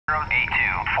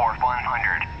for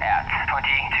 100 at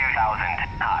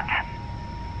 22,000 knots.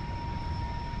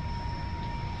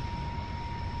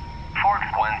 Fork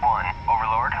 1-1,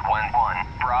 Overlord 1-1,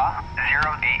 Bra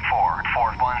 084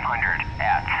 for 100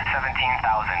 at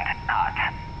 17,000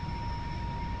 knots.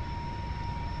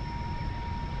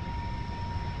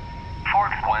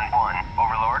 Fork 1-1,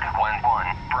 Overlord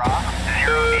 1-1, Bra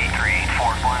 083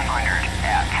 for 100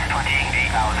 at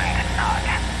 28,000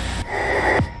 knots.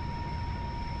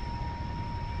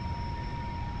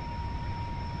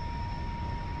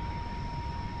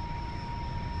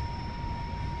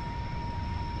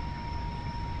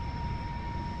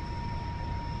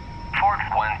 Fork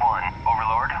 1-1,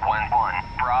 Overlord 1-1,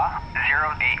 Bra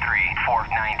 083 for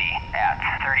 90 at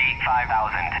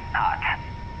 35,000 knots.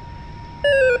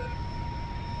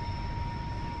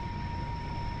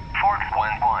 Fork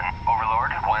 1-1,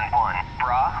 Overlord 1-1,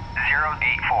 Bra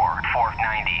 084 for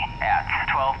 90 at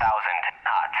 12,000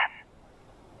 knots.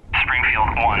 Springfield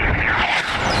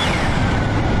 1-0.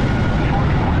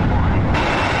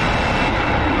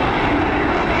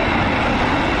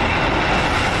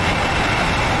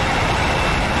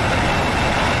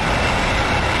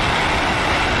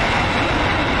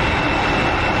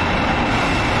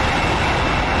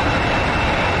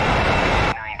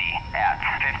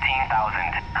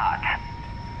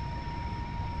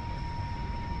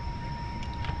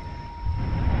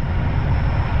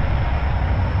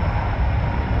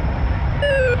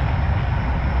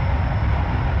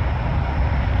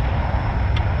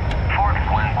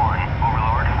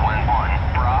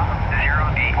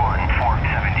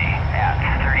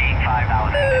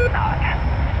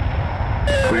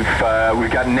 We've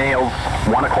got nails.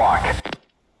 1 o'clock.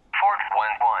 Fork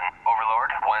 1-1,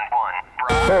 Overlord 1-1, Bra.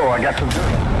 Oh, I got some. 1,000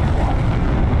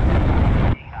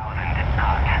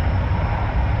 knots.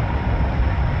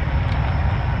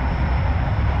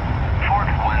 Fork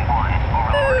 1-1,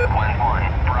 Overlord 1-1,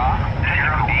 Bra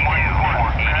 082 for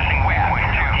 80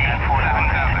 at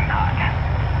 24,000 knots.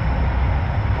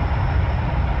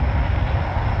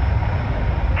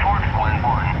 Fork 1-1,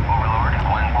 Overlord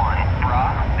 1-1, Bra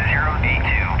 082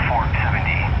 for 70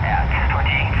 at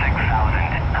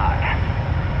 26,000 knots.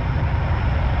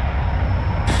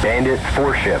 Bandit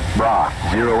 4-ship, Bra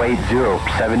 080,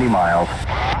 70 miles. 082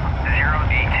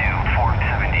 for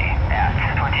 70 at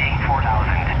 24,000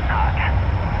 knots.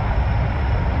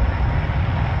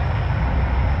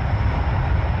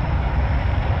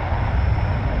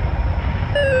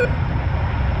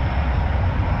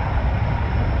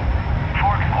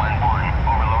 Fork 1-1,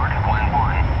 Overlord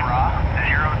 1-1, Bra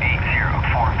 080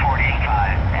 for 45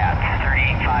 at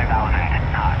 35,000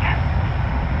 knots.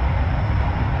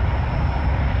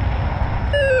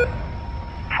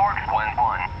 Fork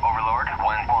 1-1, Overlord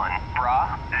 1-1, Bra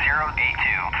 082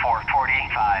 for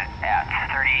 45 at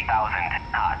 30,000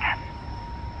 knots.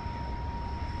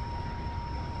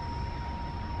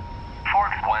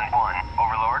 Fork 1-1,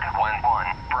 Overlord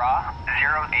 1-1, Bra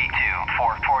 082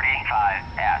 for 45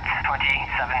 at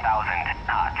 27,000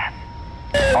 knots.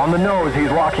 On the nose,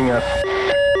 he's locking us.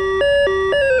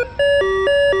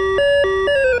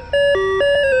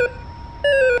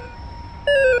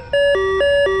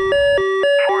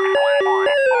 Fork 1-1,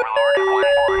 Overlord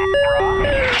 1-1, Bra.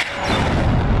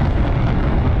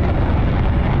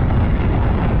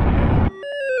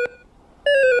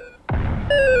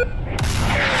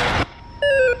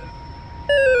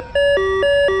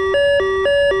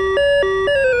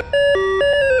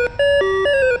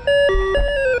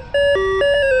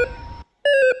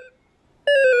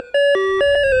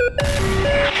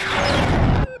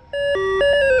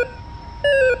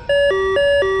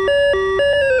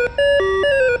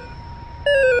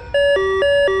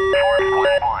 Fork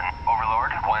 1-1,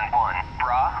 Overlord 1-1,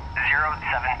 Bra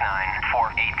 079 for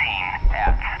 18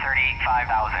 at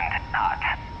 35,000 knots.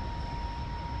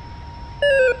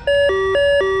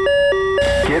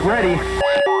 Get ready.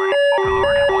 1-1,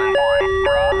 Overlord 1-1,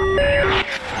 Bra 0.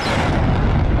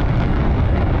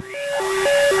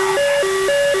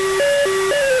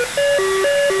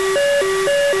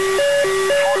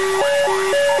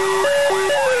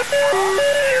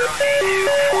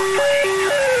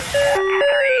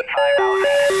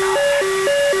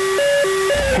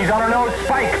 He's on our nose.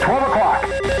 Spike, 12 o'clock.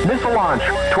 Missile launch,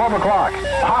 12 o'clock.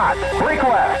 Hot. Break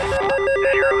left.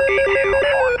 082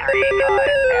 for 35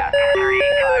 at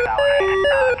 35,000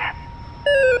 knots.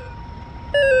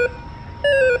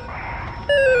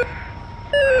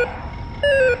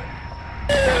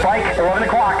 Spike, 11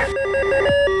 o'clock.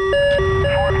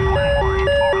 Fork 1-1,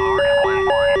 Overlord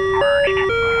 1-1, merged.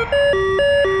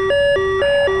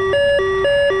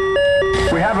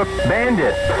 We have a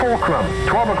bandit. Fulcrum,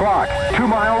 12 o'clock. 2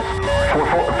 miles.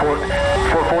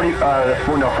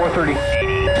 4:30.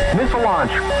 Missile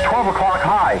launch, 12 o'clock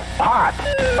high, hot,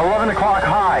 11 o'clock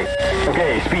high.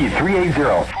 Okay, speed 380.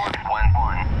 11,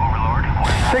 Overlord.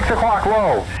 6 o'clock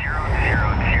low. 0,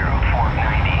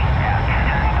 490 at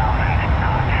 10,000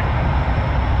 knots.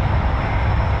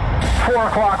 4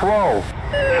 o'clock low.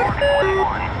 11,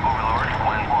 Overlord.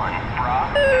 11,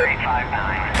 Bra.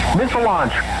 359. Missile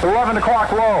launch, 11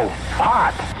 o'clock low,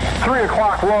 hot, 3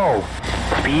 o'clock low.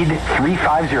 Speed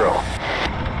 350.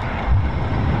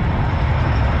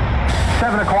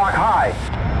 7 o'clock high.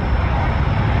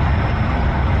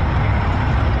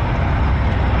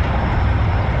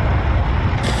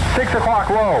 6 o'clock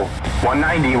low.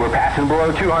 190, we're passing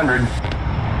below 200.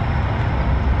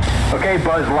 Okay,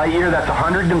 Buzz Lightyear, that's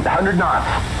 100 knots.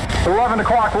 11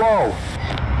 o'clock low.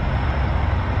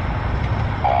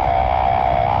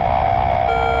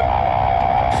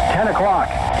 10 o'clock.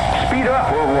 Speed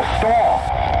up or we'll stall.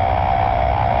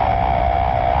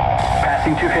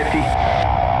 Passing 250.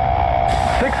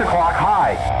 6 o'clock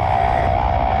high.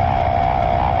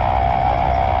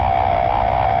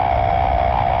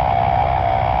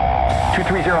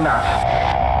 230 knots.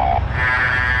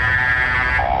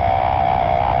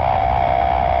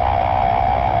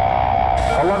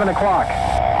 11 o'clock.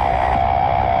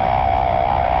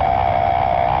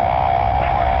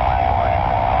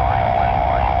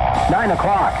 9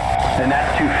 o'clock. And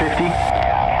that's 250.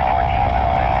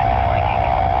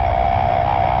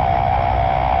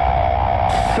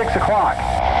 6 o'clock.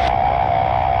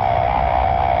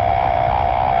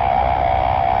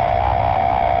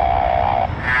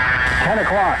 10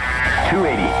 o'clock.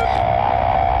 280.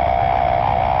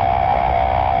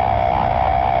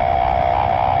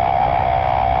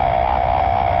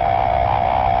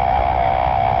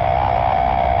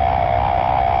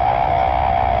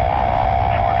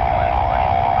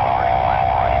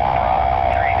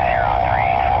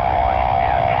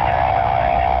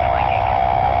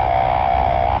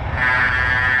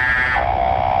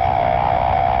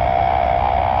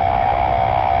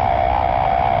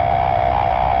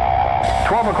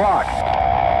 12 o'clock.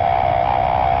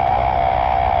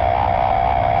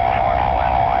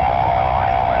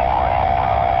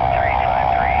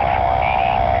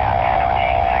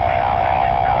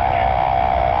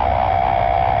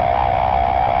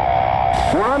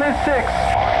 6.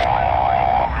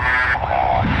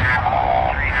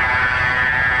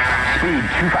 Speed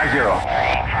 250.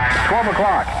 12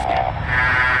 o'clock.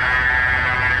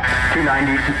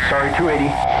 290, sorry, 280.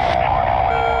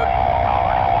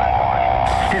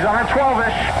 He's on a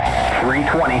 12-ish.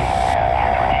 320.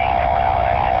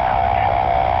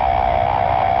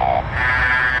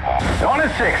 On a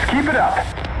 6, keep it up.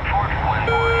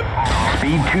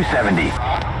 Speed 270.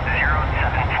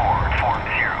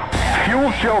 07440.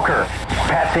 Fuel's Joker.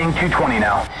 Passing 220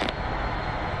 now.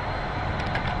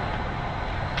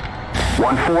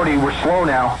 140, we're slow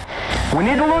now. We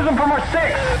need to lose him from our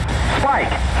 6.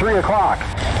 Spike, 3 o'clock.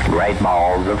 Great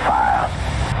balls of fire.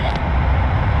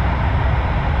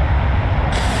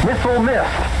 Missile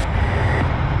missed.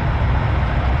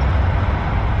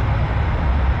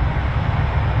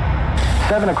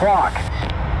 7 o'clock.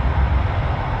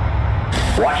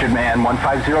 Watch it, man.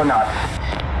 150 knots.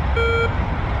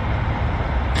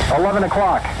 11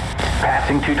 o'clock.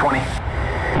 Passing 220.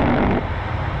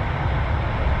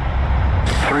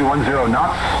 310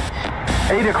 knots.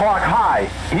 8 o'clock high.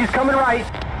 He's coming right.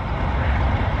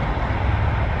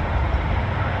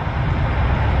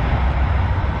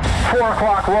 4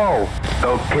 o'clock low.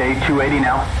 Okay, 280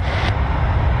 now.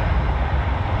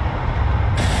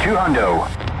 200.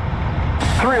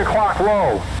 3 o'clock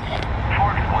low.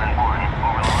 411,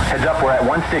 Overlord. Heads up, we're at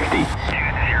 160.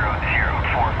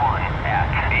 20041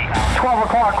 at 8. 12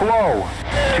 o'clock low.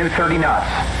 230 knots.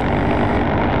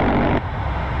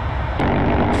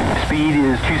 Speed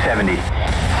is 270.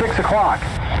 6 o'clock.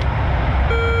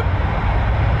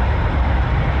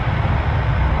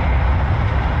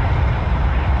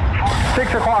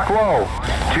 6 o'clock low.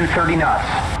 230 knots.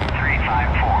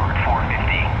 354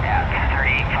 450 at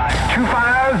 35.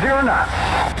 250 knots.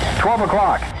 12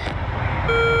 o'clock.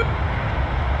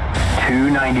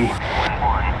 290. 11,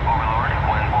 Overlord.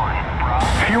 11, Bra.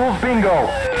 Fuel's bingo.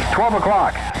 12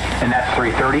 o'clock. And that's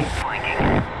 330.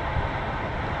 Flanking.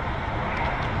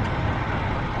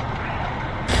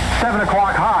 7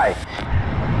 o'clock high.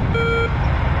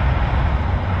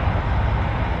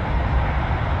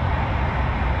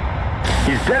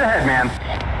 He's dead ahead, man.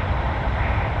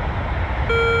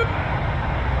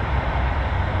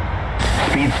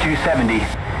 Speed's 270.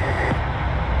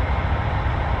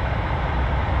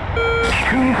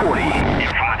 240.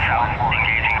 From the south,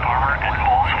 engaging armor at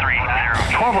Bulls 3-0.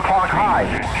 12 o'clock high,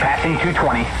 passing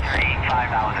 220.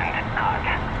 5,000 knots.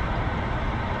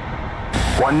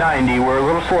 190, we're a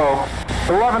little slow.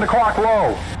 11 o'clock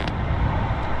low.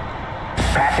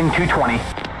 Passing 220.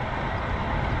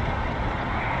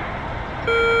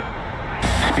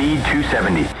 Speed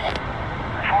 270.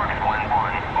 Forks 11,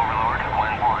 Overlord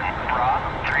 11, Bra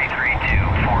 332,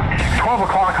 Forks 12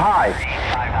 o'clock high,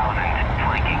 5,000,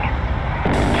 flanking.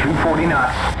 240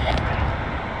 knots.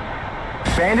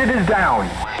 Bandit is down.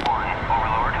 11,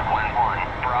 Overlord 11,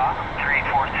 Bra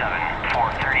 347,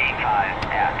 435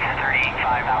 at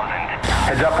 35,000.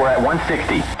 Heads up, we're at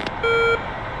 160.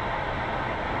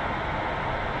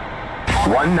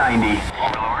 190.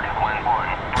 Overlord 11,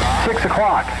 Bra 6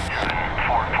 o'clock.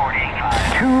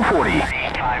 445, 240.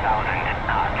 35,000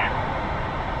 knots.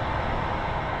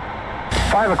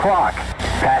 5 o'clock.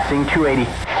 Passing 280.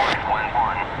 Forks 11,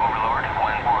 Overlord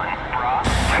 11, Bra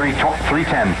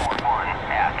 310. 41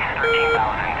 at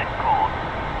 13,000 cold.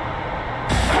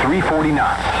 340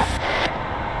 knots.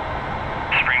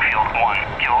 Springfield 1,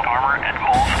 kill armor at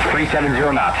Bulls 370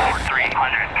 knots.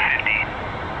 350.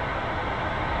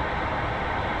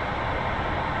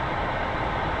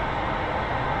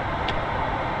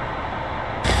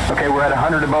 Okay, we're at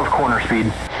 100 above corner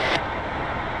speed.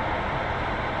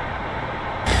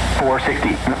 460.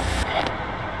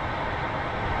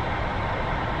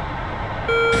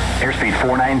 Airspeed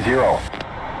 490.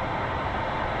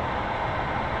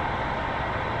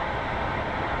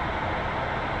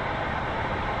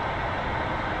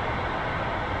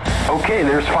 Okay,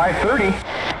 there's 530.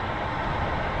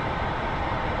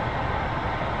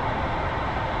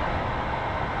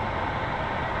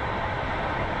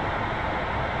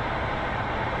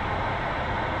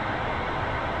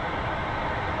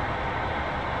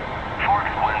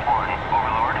 Forks 11,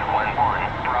 Overlord 11,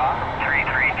 Bra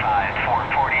 335,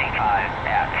 445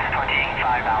 at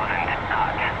 25,000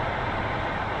 knots.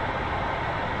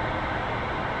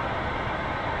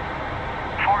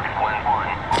 Forks 11,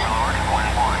 Overlord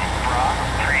 11, Bra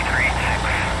 336,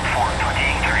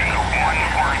 423,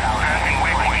 1,000,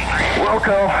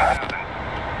 Wilco.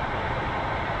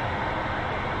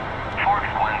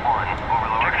 Forks 11,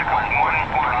 Overlord 11,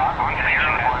 Bra 013,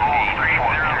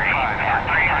 435 at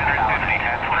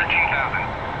 13,000.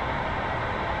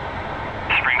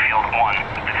 Springfield 1,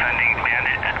 defending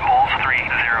bandit at Bulls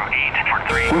 308 for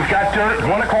 3. We've got dirt.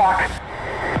 1 o'clock.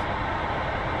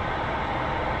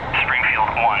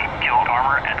 Springfield 1, killed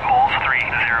armor at Bulls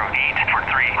 308 for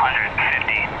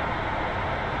 350.